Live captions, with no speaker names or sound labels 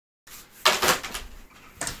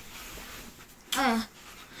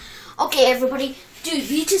Okay, everybody. Dude,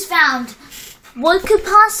 we just found what could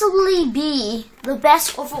possibly be the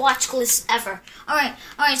best Overwatch glitch ever. Alright,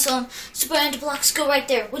 so super ender blocks go right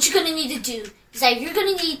there. What you're gonna need to do is that you're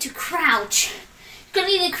gonna need to crouch. You're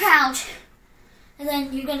gonna need to crouch. And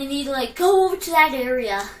then you're gonna need to like go over to that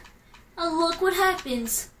area. And look what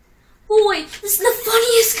happens. Boy, this is the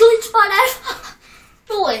funniest glitch bot ever.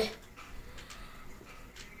 Boy.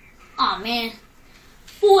 Aw, man.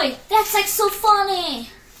 Boy, that's like so funny.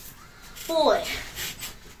 Boy.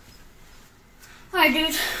 Alright,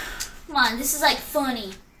 dude. Come on, this is like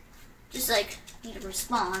funny. Just like, need to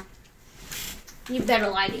respond. Need better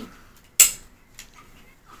lighting.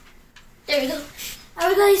 There we go.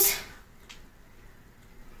 Alright, guys.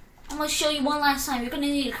 I'm gonna show you one last time. You're gonna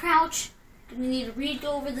need to crouch. You're gonna need to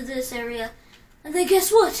go over to this area. And then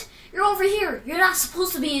guess what? You're over here. You're not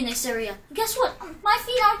supposed to be in this area. And guess what? My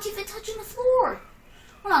feet aren't even touching the floor.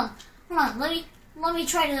 Hold on. Let me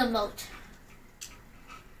try to emote.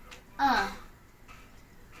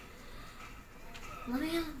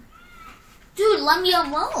 Let me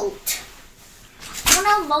emote. I want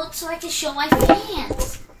to emote so I can show my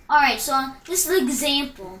fans. Alright, so this is the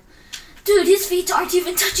example. Dude, his feet aren't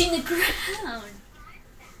even touching the ground.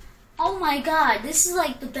 Oh my god, this is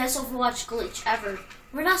like the best Overwatch glitch ever.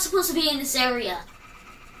 We're not supposed to be in this area.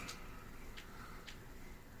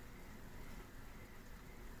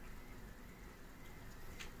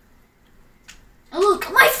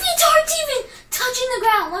 Look, my feet aren't even touching the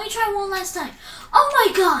ground. Let me try one last time. Oh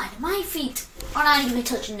my god, my feet are not even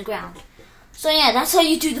touching the ground. So yeah, that's how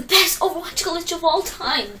you do the best Overwatch glitch of all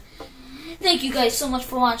time. Thank you guys so much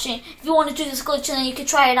for watching. If you want to do this glitch, then you can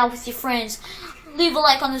try it out with your friends. Leave a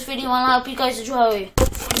like on this video and I hope you guys enjoy.